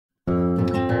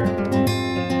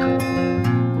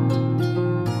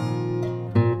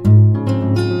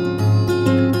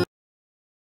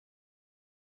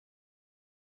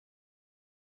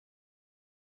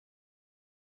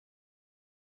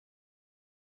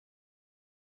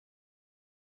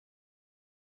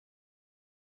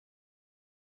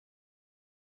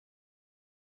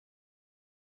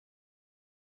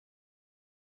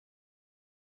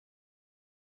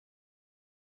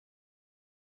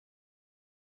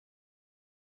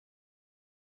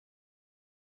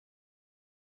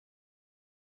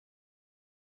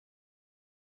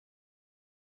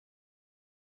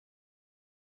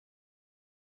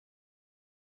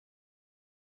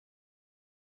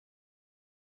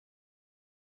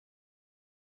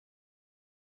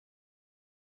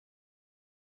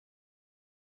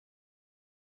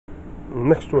The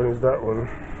next one is that one.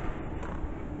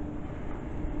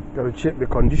 Gotta check the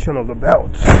condition of the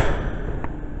belt.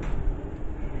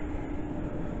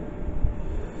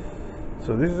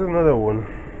 So this is another one.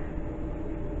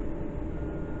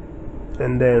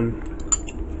 And then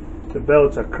the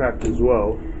belts are cracked as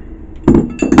well.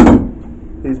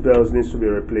 These belts needs to be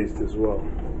replaced as well.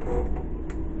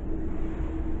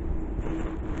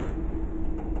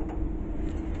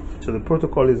 So the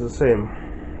protocol is the same.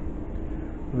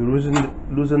 We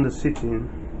loosen the seating,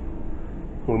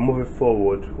 we move it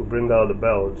forward, we bring out the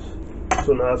belts.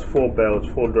 So now it's 4 belts,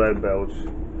 4 drive belts.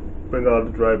 Bring out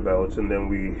the drive belts and then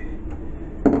we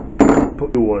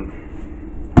put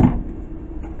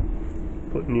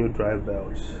new drive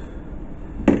belts.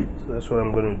 So that's what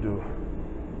I'm going to do.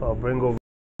 I'll bring over.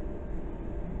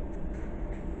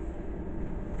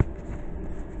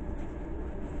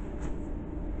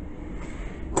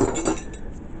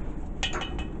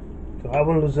 So I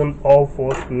haven't loosened all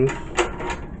 4 screws. I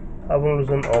haven't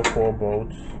loosened all 4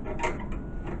 bolts.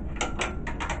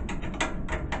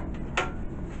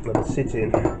 Now the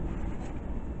seating.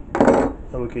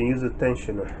 And we can use the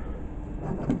tensioner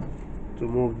to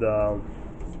move the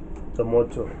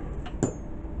motor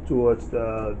towards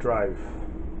the drive,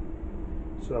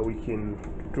 so that we can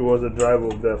towards the drive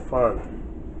of the fan.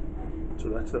 So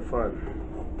that's the fan,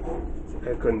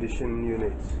 air conditioning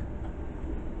unit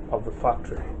of the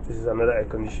factory. This is another air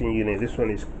conditioning unit. This one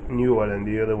is newer than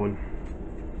the other one.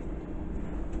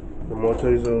 The motor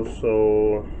is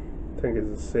also, I think it's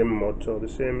the same motor, the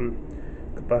same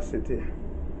capacity.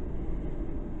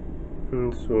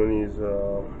 And this one is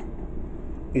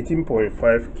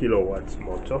 18.5 kilowatts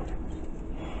motor.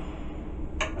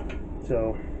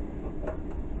 So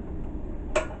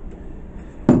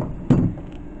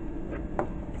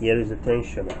here is the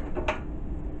tensioner.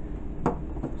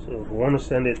 So if we want to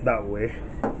send it that way,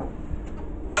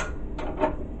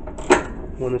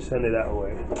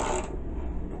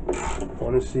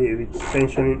 want to see if it's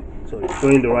tensioning, so it's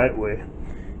going the right way.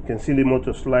 You can see the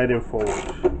motor sliding forward.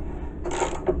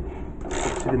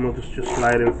 The motor's just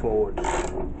sliding forward.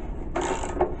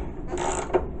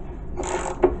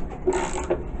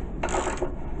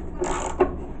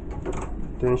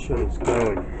 Tension is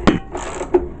going.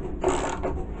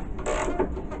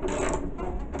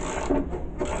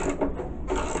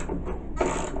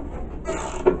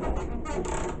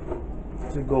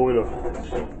 It's going up.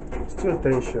 Still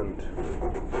tensioned.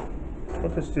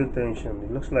 What is still tensioned?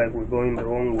 It looks like we're going the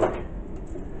wrong way.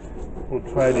 We'll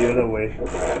try the other way.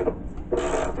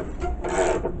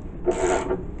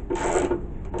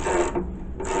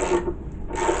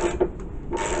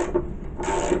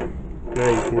 Now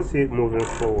you can see it moving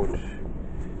forward.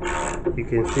 You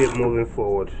can see it moving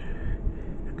forward.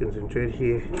 If you concentrate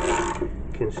here, you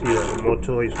can see that the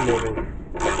motor is moving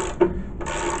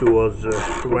towards the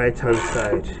right hand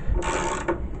side.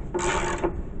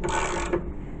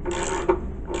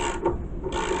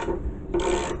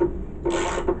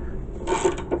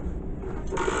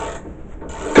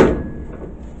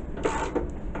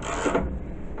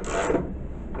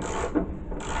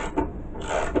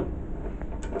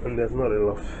 And there's not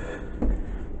enough,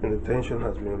 and the tension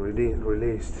has been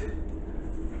released.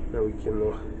 Now we can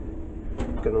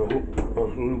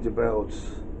unhinge the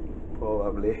belts.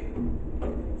 Probably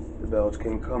the belts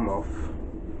can come off,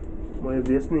 but if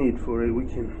there's need for it, we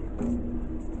can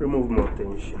remove more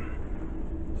tension.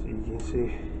 So you can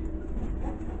see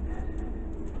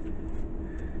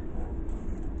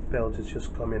belt is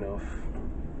just coming off.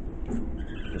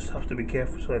 Just have to be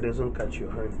careful so it doesn't catch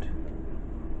your hand.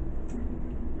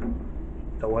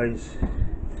 Otherwise,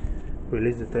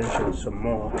 release the tension some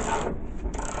more.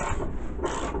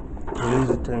 Release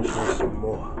the tension some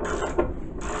more.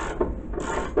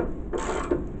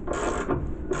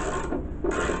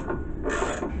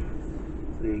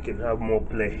 So you can have more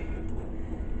play.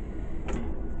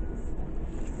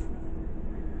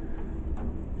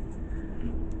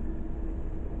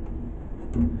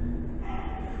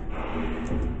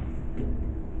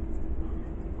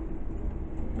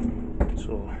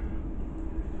 So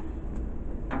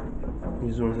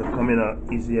these ones are coming out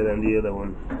easier than the other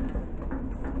one.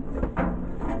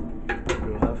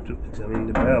 You have to examine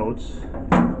the belts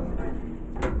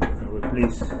and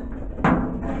replace.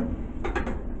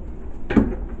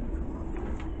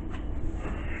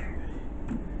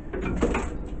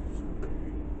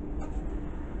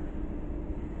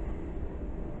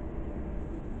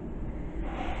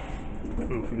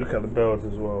 And if you look at the belts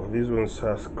as well, these ones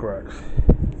has cracks.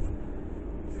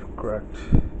 Cracked.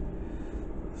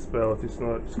 This belt is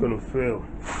not, it's gonna fail.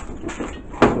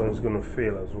 This one is gonna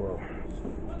fail as well.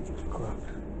 It's cracked.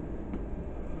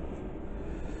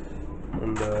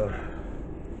 And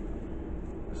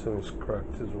This one is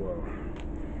cracked as well.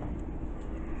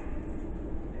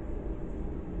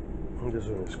 And this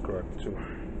one is cracked too.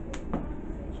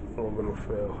 It's all gonna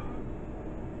fail.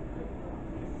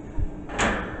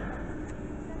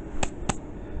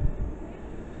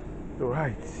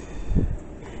 Right. It's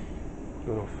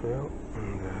gonna fail.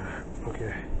 And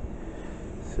okay.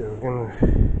 So we're gonna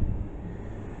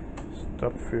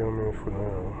stop filming for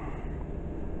now.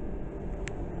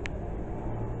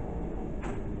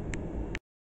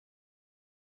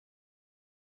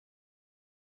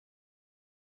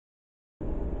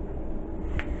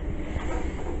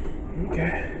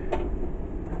 Okay,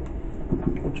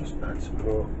 we'll just add some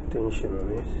more tension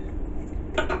on it.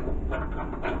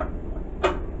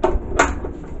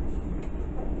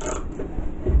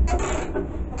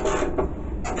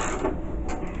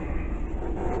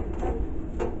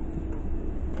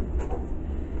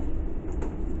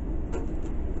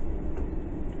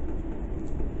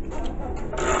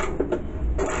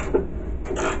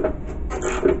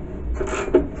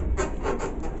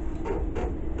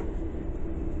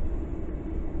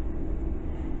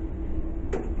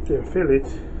 Then fill it.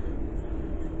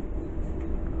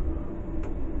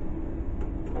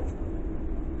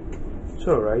 It's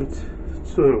alright,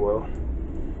 it's doing well.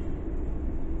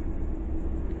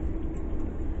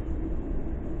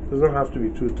 Doesn't have to be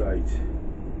too tight.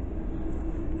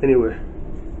 Anyway,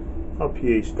 up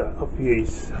here is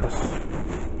has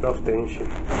enough tension.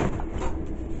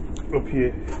 Up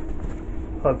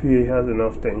here has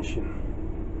enough tension.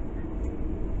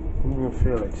 I'm gonna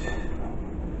feel it.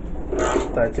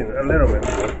 Tighten a little bit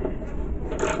more.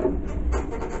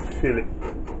 Feel it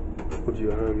with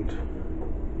your hand.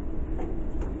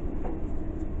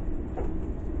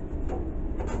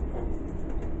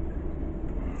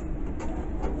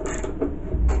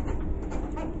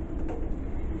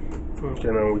 Okay,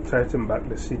 now we tighten back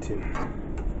the seating.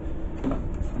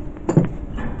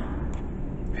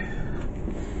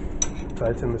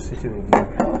 Tighten the seating again.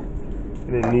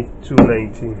 And then need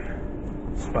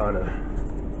 219 spanner.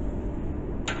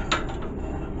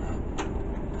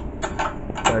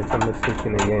 Tighten the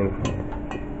seating again.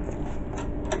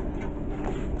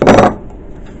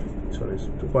 So it's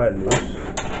quite loose.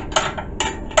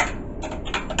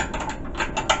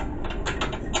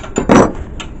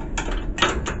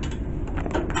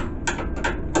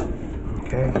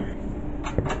 Okay.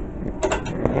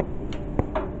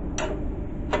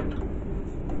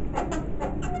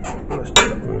 Let's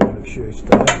make sure it's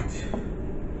tight.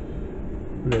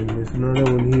 And then there's another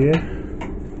one here.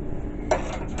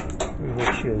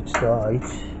 Make sure it's tight.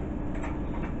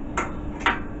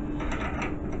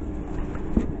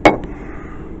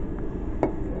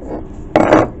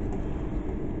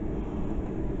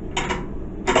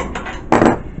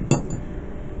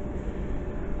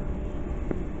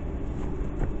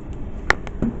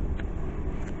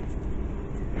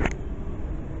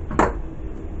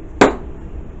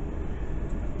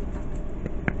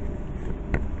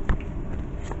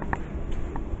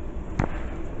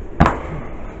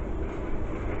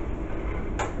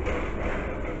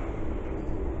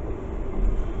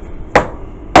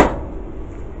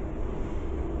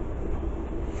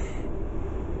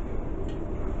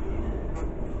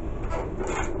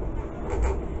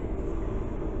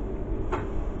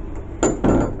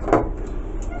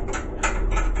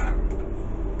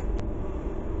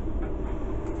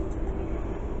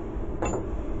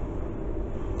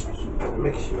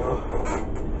 Make sure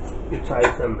you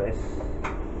tighten this.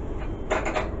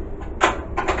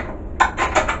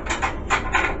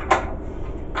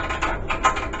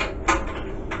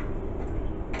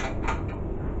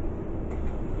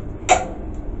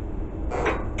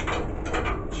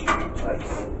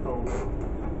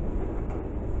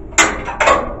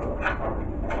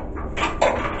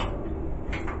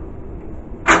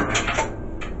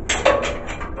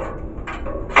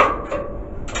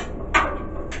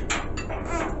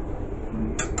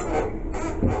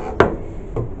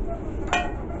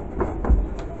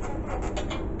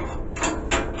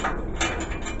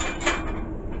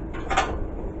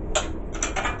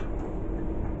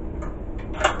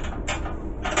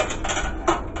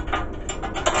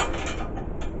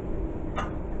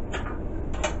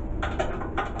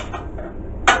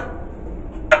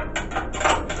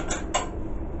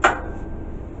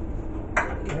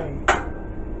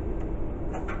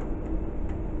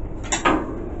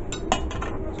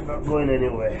 It's not going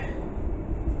anywhere.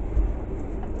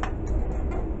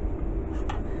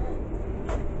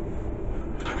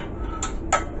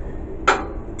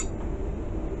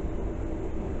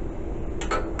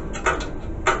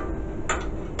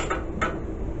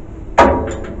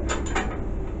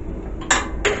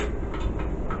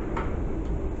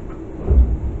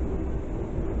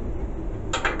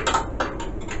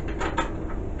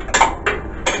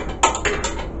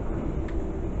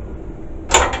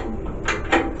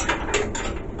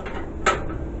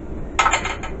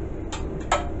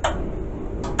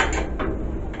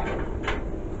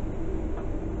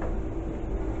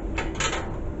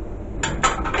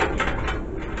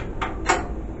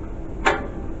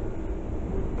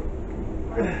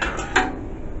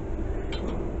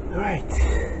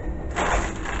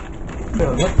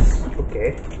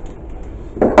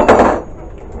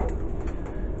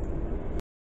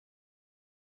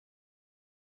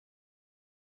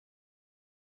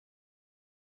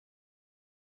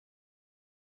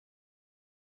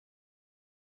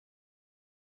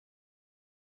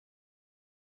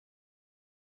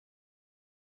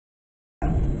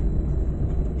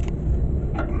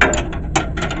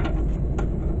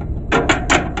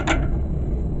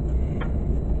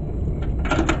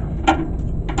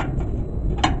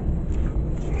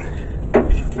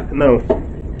 Now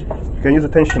you can use a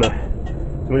tensioner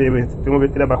to move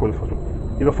it either backwards,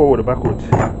 either forward or backwards.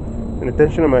 And the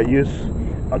tensioner I might use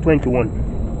a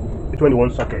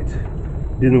 21 socket.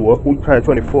 Didn't work. We'll try a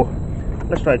 24.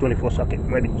 Let's try a 24 socket.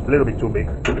 Maybe a little bit too big.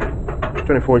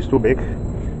 24 is too big.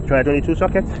 Try a 22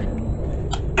 socket.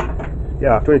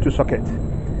 Yeah, 22 socket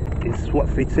is what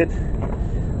fits it.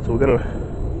 So we're gonna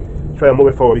try and move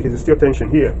it forward because there's still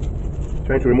tension here.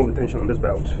 Trying to remove the tension on this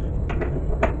belt.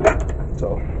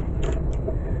 So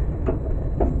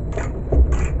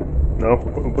now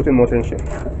I'm putting more tension.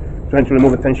 Trying to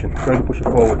remove the tension. Trying to push it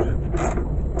forward.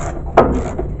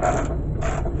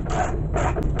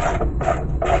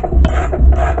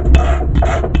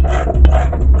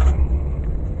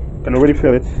 Can already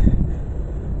feel it.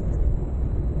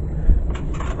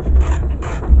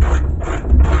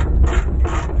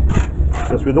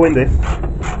 As we're doing this,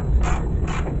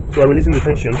 so I'm releasing the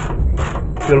tension.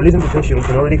 So releasing the tension, you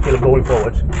can already feel it going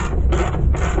forward. You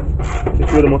can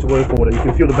feel the motor going forward, and you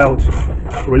can feel the belt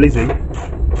releasing.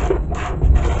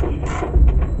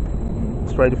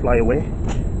 It's trying to fly away,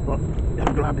 but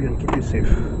it'll grab you and keep you safe.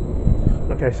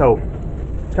 Okay, so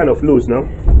it's kind of loose now.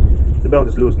 The belt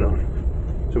is loose now,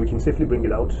 so we can safely bring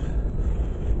it out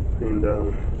and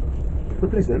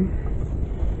replace them.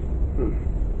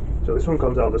 So this one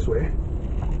comes out this way.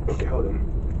 Okay, hold on.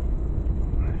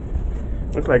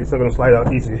 Looks like it's not going to slide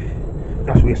out easy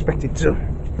as we expect it to.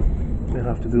 We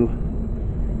have to do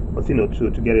a thing or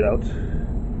two to get it out.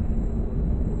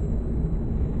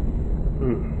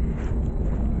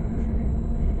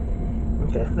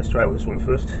 Okay, let's try with this one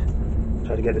first.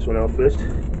 Try to get this one out first.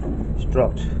 It's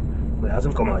dropped, but it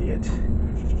hasn't come out yet.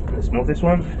 Let's move this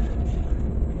one.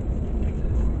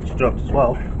 It's dropped as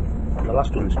well. And the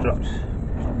last one is dropped.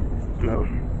 Now,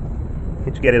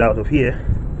 need to get it out of here.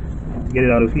 To get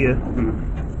it out of here,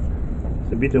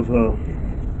 it's a bit of a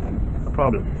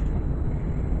problem.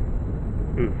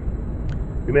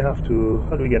 We may have to.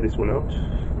 How do we get this one out?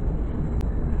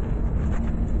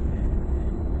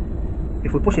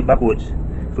 If we push it backwards,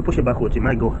 it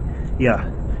might go. Yeah.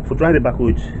 If we drive it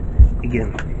backwards,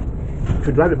 again. If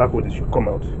we drive it backwards, it should come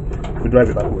out. If we drive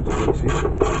it backwards, you see.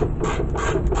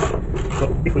 So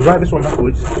if we drive this one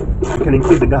backwards, we can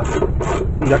increase the gap.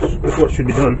 And that's what should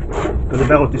be done, because the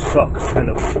belt is stuck, kind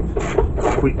of.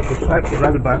 If we try to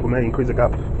drive it back, we might increase the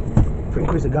gap. If we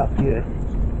increase the gap here,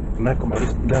 it might come out.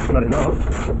 This gap's not enough.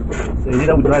 So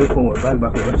either we drive it forward, drive it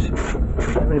backwards.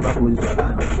 Driving it backwards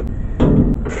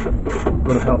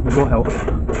gonna help. It will help.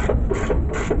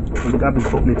 And the gap is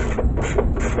opening.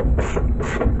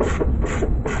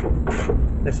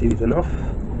 Let's see if it's enough.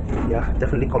 Yeah,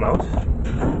 definitely come out.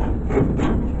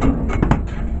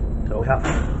 So we have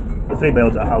the 3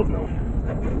 belts are out now.